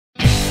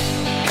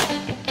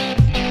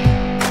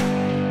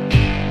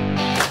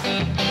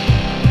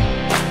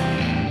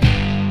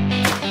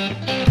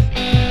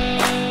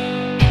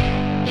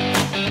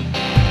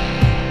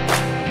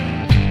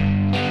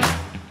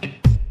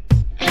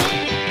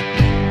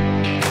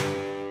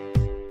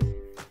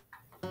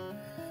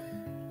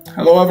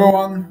Hello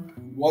everyone,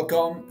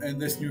 welcome in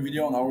this new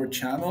video on our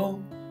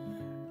channel.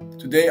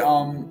 Today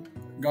I'm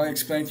going to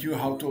explain to you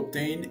how to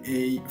obtain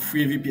a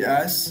free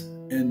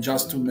VPS in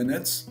just 2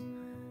 minutes.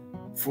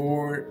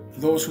 For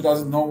those who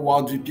doesn't know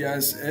what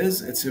VPS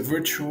is, it's a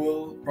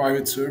virtual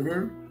private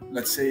server.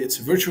 Let's say it's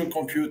a virtual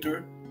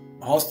computer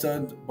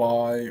hosted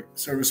by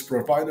service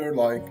provider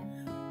like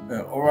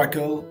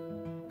Oracle,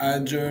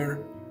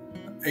 Azure,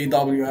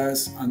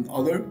 AWS and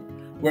other,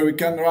 where we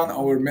can run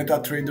our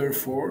MetaTrader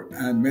 4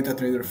 and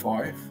MetaTrader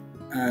 5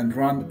 and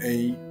run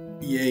a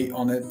EA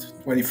on it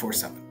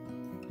 24/7.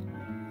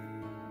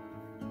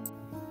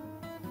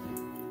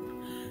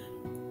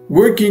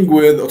 Working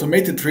with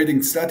automated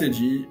trading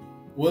strategy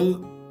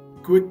will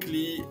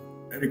quickly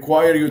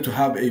require you to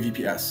have a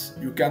VPS.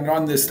 You can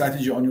run this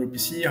strategy on your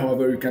PC,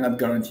 however, you cannot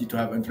guarantee to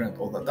have internet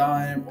all the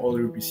time, or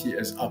your PC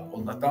is up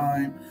all the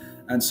time,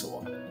 and so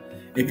on.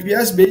 A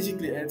VPS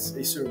basically is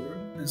a server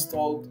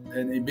installed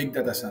in a big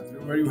data center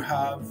where you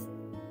have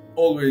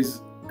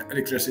always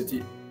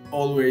electricity,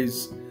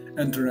 always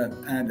internet,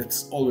 and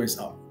it's always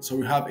up. So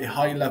you have a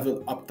high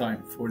level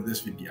uptime for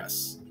this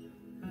VPS.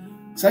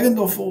 Second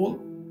of all,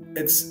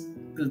 it's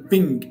the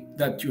ping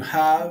that you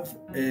have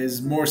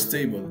is more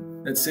stable.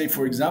 Let's say,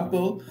 for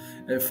example,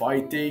 if I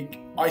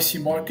take IC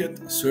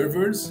Market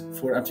servers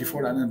for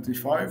MT4 and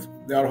MT5,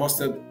 they are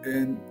hosted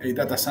in a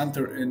data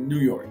center in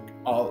New York.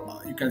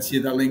 You can see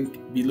the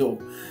link below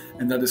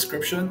in the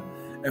description.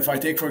 If I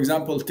take, for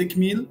example,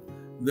 Tickmil,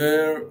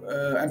 their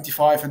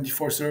MT5 and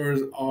MT4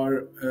 servers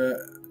are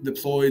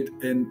deployed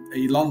in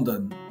a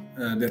London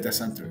data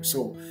center.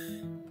 So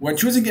when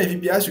choosing a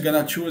VPS, you're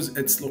gonna choose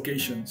its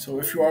location. So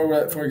if you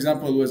are, for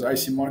example, with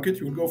IC Market,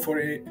 you will go for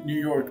a New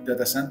York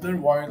data center,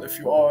 while if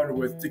you are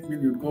with Tickmil,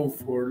 you'll go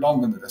for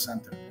London data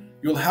center.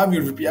 You'll have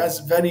your VPS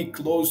very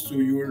close to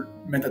your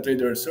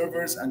MetaTrader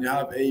servers, and you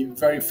have a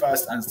very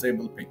fast and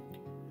stable ping.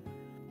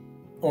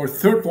 Our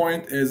third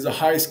point is the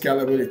high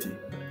scalability.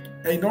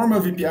 A normal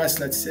VPS,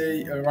 let's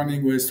say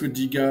running with 2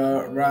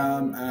 GB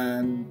RAM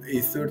and a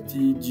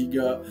 30 GB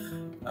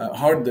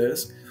hard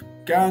disk,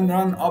 can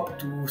run up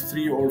to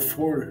 3 or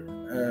 4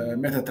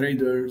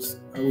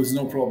 MetaTraders with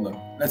no problem.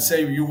 Let's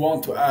say you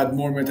want to add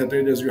more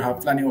MetaTraders, you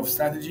have plenty of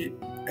strategy.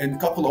 In a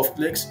couple of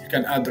clicks, you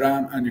can add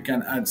RAM and you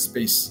can add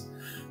space.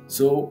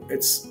 So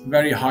it's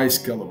very high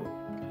scalable.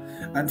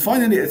 And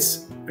finally,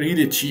 it's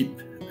really cheap.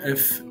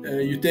 If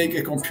you take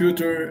a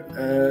computer,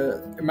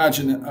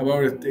 imagine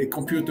about it, a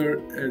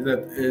computer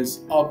that is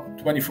up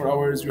 24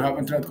 hours, you have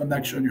internet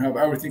connection, you have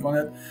everything on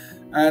it,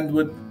 and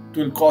it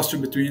will cost you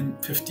between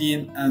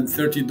 $15 and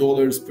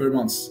 $30 per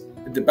month.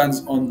 It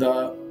depends on the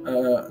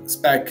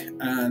spec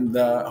and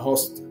the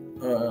host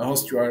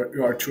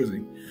you are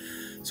choosing.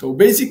 So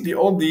basically,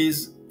 all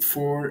these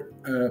 4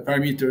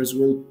 parameters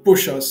will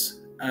push us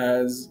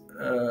as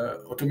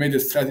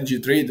automated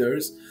strategy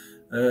traders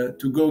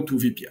to go to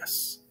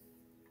VPS.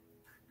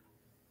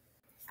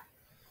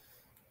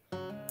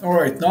 All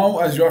right, now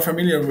as you are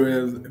familiar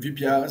with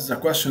VPS, the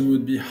question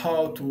would be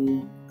how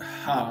to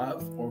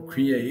have or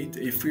create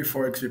a free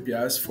Forex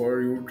VPS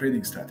for your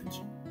trading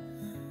strategy.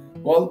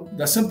 Well,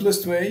 the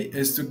simplest way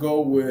is to go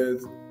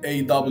with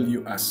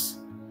AWS.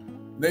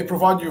 They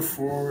provide you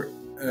for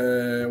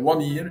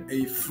 1 year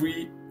a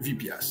free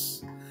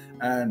VPS.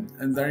 And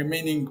in the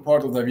remaining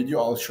part of the video,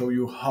 I'll show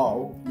you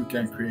how you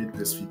can create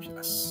this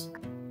VPS.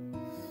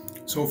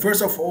 So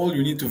first of all,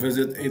 you need to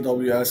visit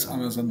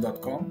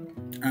awsamazon.com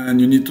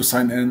and you need to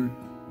sign in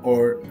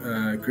or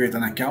create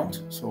an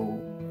account. So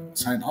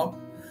sign up.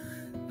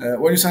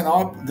 When you sign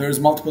up, there's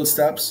multiple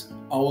steps.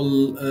 I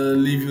will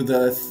leave you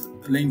the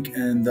link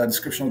in the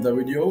description of the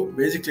video.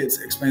 Basically,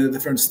 it's explaining the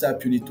different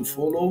steps you need to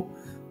follow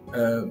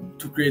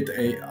to create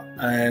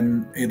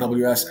an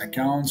AWS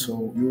account.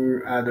 So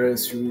your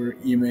address, your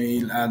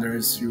email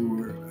address,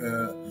 your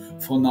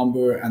phone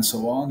number, and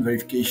so on,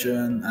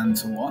 verification, and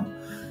so on.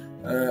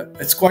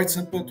 It's quite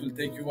simple. It will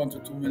take you 1 to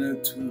 2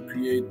 minutes to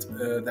create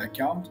the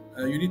account.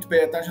 You need to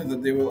pay attention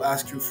that they will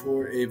ask you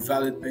for a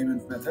valid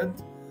payment method.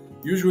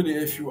 Usually,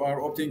 if you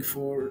are opting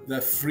for the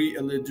free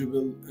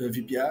eligible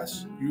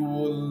VPS, you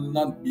will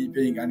not be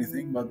paying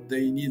anything, but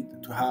they need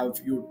to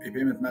have a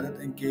payment method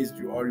in case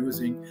you are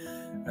using,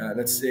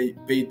 let's say,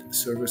 paid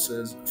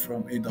services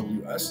from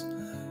AWS.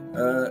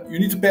 You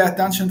need to pay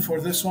attention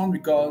for this one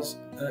because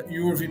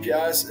your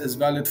VPS is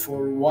valid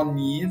for 1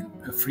 year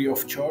free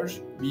of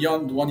charge.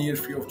 Beyond 1 year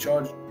free of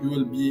charge, you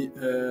will be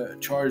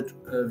charged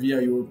via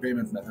your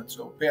payment method.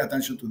 So pay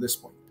attention to this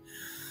point.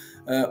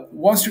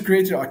 Once you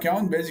create your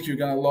account, basically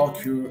you're gonna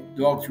log your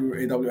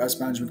AWS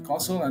Management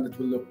Console, and it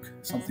will look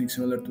something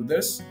similar to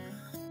this.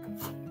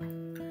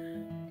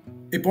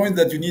 A point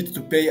that you need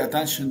to pay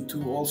attention to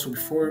also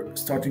before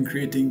starting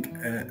creating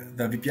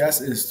the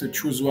VPS is to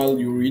choose well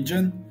your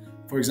region.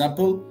 For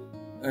example,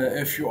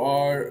 if you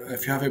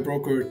have a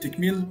broker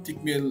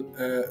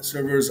Tickmil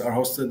servers are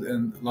hosted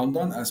in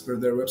London as per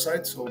their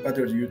website, so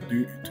better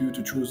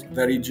to choose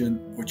the region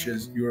which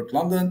is Europe,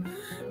 London.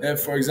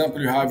 If, for example,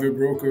 you have your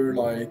broker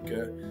like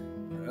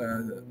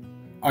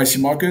IC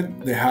Market,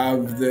 they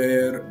have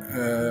their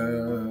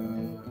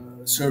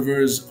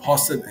servers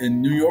hosted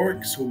in New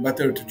York, so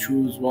better to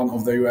choose one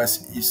of the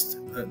US East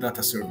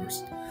data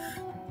servers.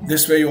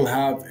 This way you'll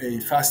have a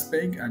fast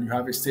ping and you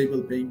have a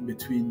stable ping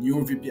between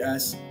your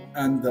VPS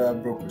and the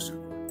broker server.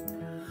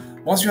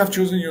 Once you have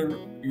chosen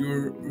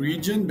your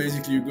region,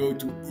 basically you go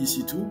to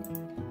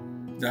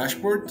EC2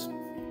 dashboard.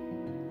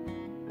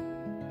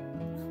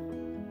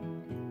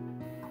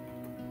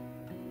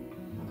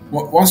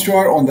 Once you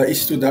are on the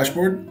EC2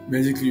 dashboard,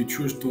 basically you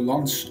choose to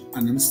launch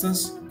an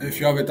instance. If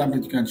you have a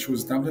template, you can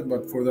choose a template,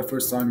 but for the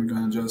first time, you're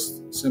gonna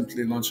just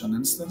simply launch an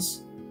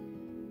instance.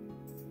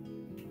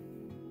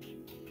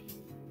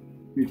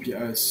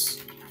 VPS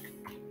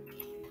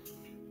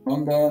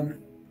London.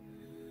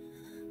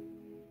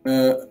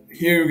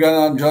 Here you're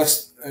gonna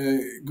just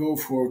go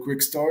for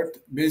quick start.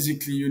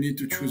 Basically, you need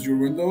to choose your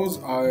Windows.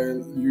 I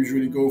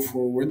usually go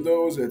for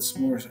Windows. It's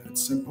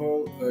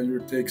simple.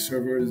 You take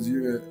server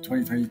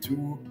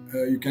 2022.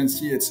 You can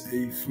see it's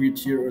a free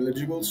tier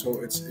eligible,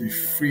 so it's a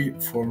free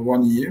for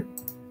 1 year.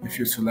 If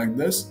you select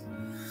this,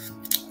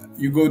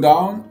 you go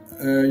down.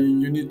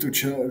 You need to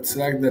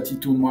select the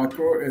T2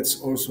 macro. It's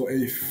also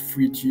a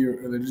free tier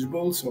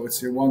eligible, so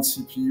it's a 1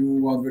 CPU,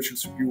 1 virtual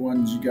CPU,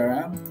 1 GB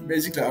RAM.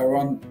 Basically, I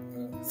run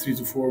 3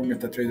 to 4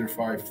 MetaTrader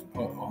 5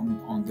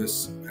 on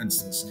this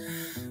instance.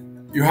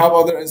 You have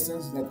other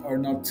instances that are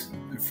not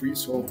free,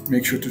 so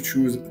make sure to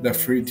choose the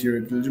free tier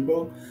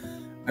eligible.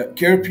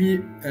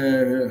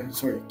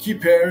 Key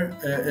pair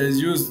is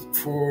used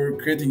for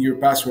creating your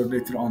password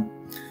later on.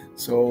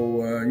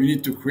 So you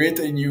need to create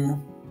a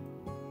new.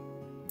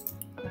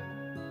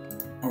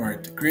 All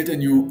right, create a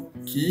new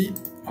key.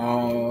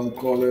 I'll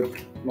call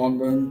it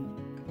London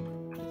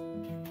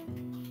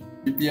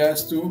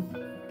VPS2.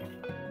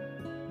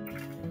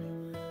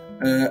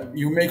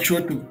 You make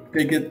sure to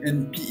take it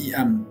in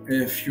PEM.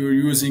 If you're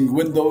using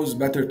Windows,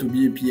 better to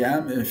be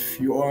PM. If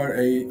you are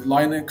a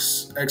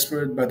Linux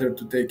expert, better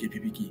to take a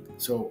PP key.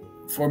 So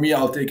for me,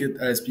 I'll take it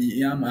as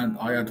PEM, and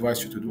I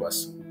advise you to do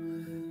as.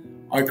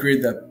 I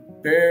create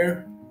that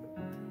pair.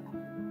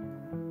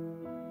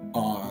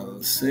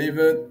 I'll save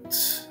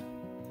it.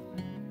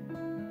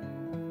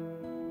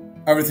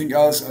 Everything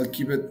else, I'll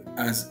keep it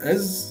as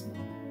is.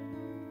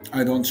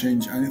 I don't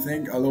change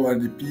anything. Allow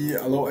RDP,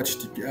 allow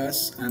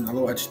HTTPS, and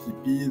allow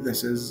HTTP.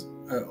 This is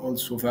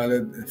also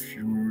valid if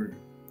you're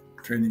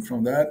trading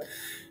from that.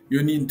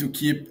 You need to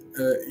keep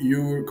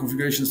your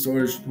configuration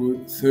storage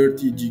to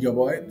 30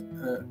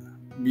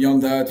 GB.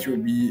 Beyond that, you'll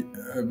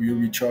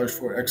be charged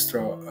for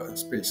extra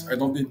space. I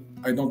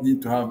don't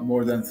need to have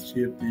more than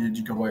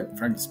 30 GB,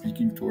 frankly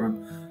speaking, to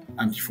run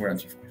MT4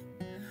 MT5.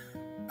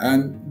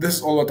 And this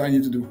is all what I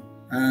need to do.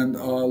 And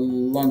I'll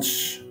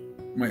launch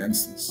my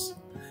instance.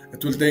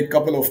 It will take a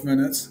couple of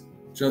minutes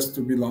just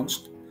to be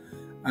launched.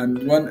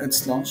 And when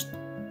it's launched,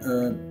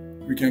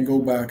 we can go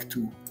back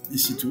to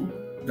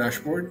EC2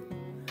 dashboard.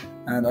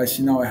 And I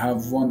see now I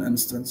have one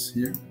instance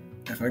here.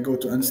 If I go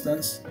to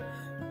instance,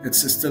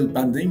 it's still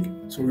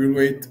pending. So we'll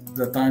wait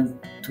the time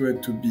to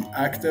it to be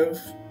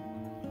active.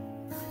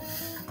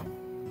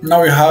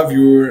 Now you have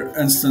your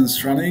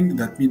instance running.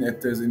 That means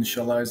it is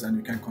initialized and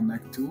you can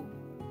connect to.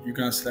 You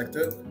can select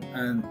it,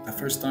 and the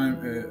first time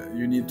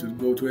you need to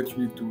go to it,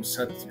 you need to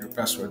set your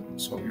password.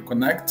 So you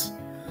connect.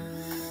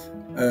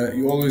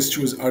 You always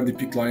choose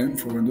RDP client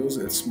for Windows.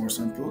 It's more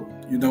simple.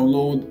 You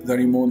download the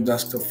remote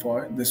desktop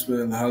file. This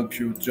will help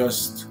you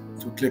just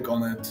to click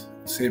on it,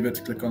 save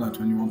it, click on it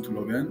when you want to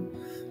log in.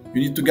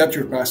 You need to get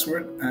your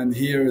password, and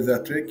here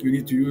the trick. You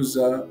need to use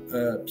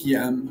a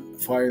PM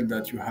file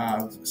that you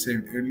have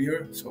saved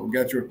earlier. So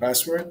get your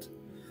password,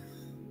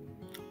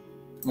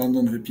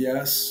 London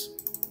VPS.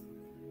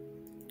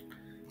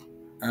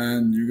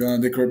 And you're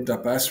gonna decrypt the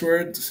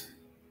password.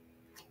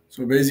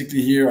 So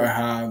basically here I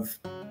have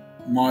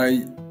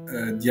my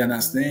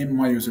DNS name,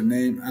 my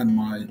username, and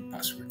my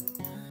password.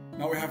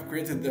 Now we have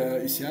created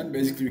the ECN.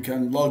 Basically we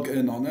can log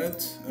in on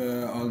it.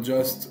 I'll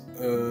just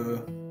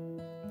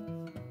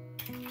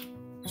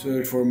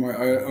search for my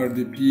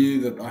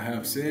RDP that I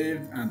have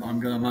saved, and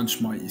I'm gonna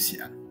launch my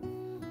ECN.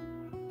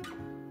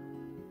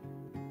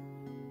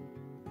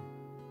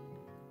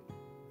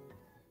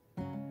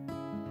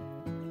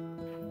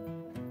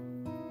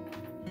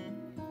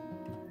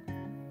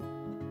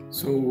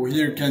 So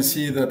here you can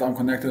see that I'm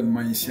connected to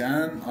my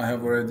ECN. I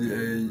have already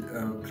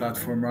a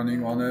platform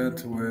running on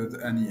it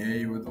with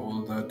NEA, with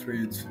all the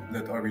trades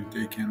that are being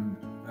taken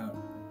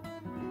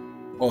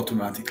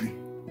automatically.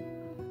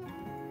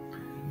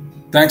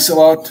 Thanks a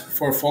lot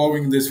for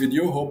following this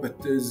video. Hope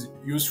it is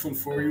useful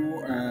for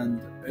you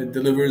and it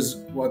delivers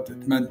what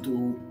it meant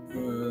to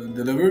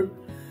deliver.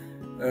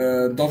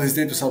 Don't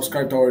hesitate to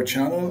subscribe to our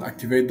channel,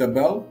 activate the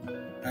bell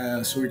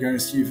so you can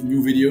receive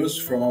new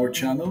videos from our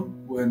channel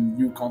and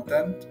new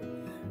content.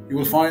 You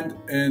will find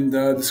in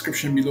the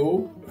description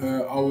below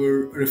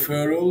our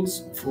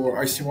referrals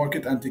for IC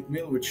Market and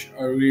Tickmil, which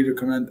I really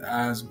recommend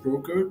as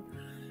broker.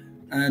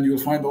 And you'll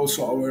find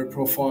also our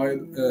profile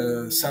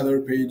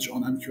seller page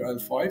on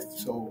MQL5.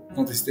 So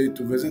don't hesitate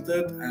to visit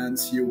it and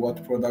see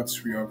what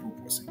products we are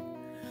proposing.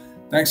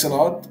 Thanks a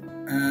lot,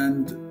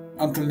 and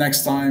Until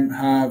next time,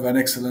 have an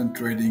excellent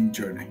trading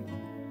journey.